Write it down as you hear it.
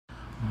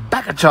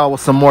Back at y'all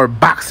with some more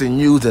boxing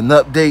news and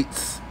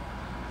updates.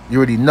 You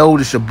already know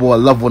this your boy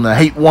Love One to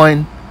Hate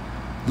One.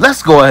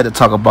 Let's go ahead and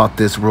talk about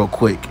this real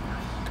quick.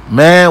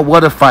 Man,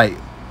 what a fight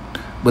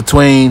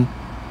between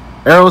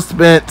Errol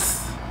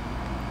Spence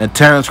and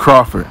Terence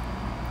Crawford.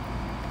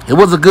 It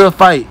was a good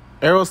fight.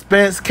 Errol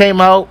Spence came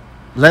out,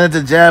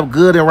 landed the jab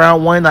good in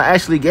round one. I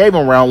actually gave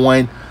him round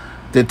one.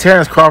 Then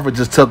Terence Crawford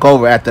just took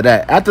over after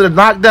that. After the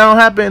knockdown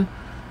happened,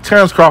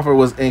 Terence Crawford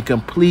was in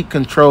complete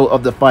control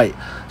of the fight.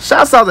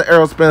 Shouts out to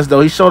Errol Spence,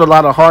 though. He showed a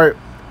lot of heart.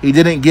 He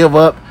didn't give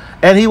up.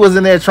 And he was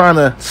in there trying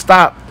to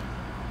stop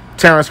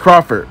Terence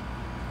Crawford,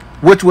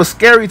 which was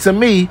scary to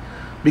me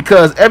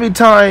because every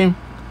time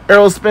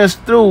Errol Spence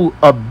threw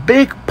a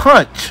big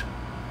punch,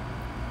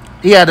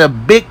 he had a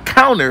big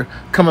counter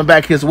coming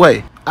back his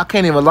way. I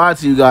can't even lie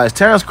to you guys.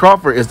 Terence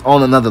Crawford is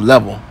on another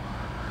level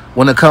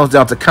when it comes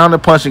down to counter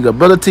punching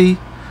ability,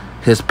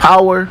 his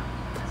power,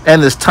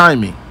 and his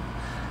timing.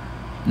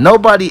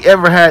 Nobody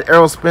ever had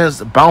Errol Spence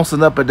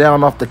bouncing up and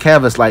down off the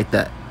canvas like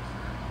that.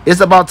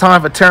 It's about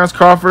time for Terence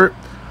Crawford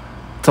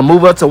to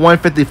move up to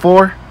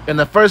 154. And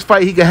the first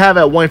fight he can have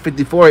at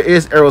 154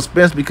 is Errol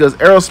Spence, because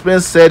Errol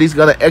Spence said he's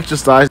going to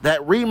exercise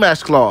that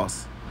rematch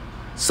clause.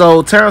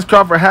 So Terence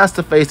Crawford has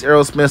to face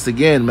Errol Spence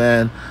again,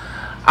 man.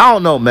 I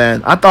don't know,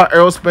 man. I thought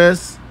Errol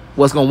Spence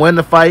was going to win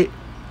the fight.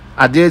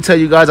 I did tell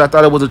you guys I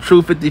thought it was a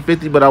true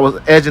 50-50, but I was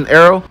edging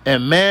Errol.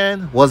 And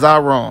man, was I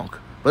wrong.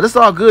 But it's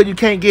all good. You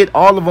can't get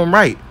all of them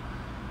right,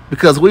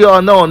 because we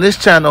all know on this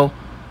channel,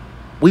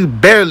 we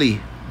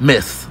barely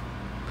miss.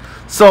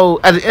 So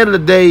at the end of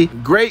the day,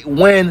 great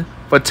win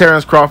for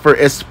Terence Crawford,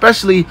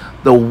 especially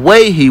the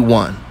way he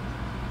won.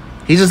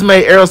 He just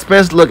made Errol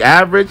Spence look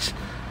average.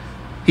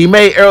 He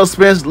made Errol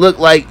Spence look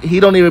like he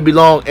don't even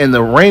belong in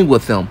the ring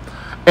with him.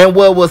 And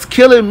what was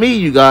killing me,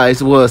 you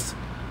guys, was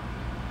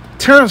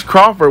Terence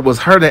Crawford was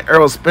hurting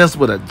Errol Spence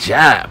with a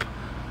jab.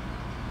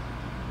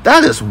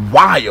 That is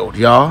wild,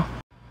 y'all.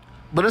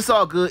 But it's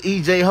all good.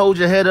 EJ, hold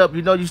your head up.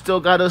 You know you still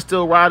got us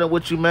still riding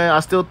with you, man.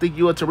 I still think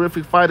you're a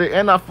terrific fighter,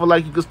 and I feel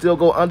like you could still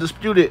go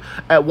undisputed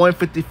at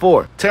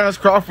 154. Terence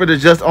Crawford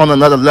is just on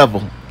another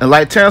level. And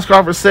like Terence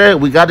Crawford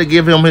said, we got to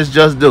give him his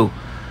just due.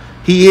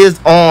 He is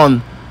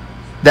on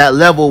that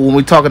level when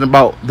we're talking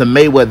about the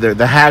Mayweather,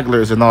 the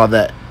Hagglers, and all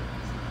that.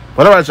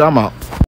 But all right, y'all, I'm out.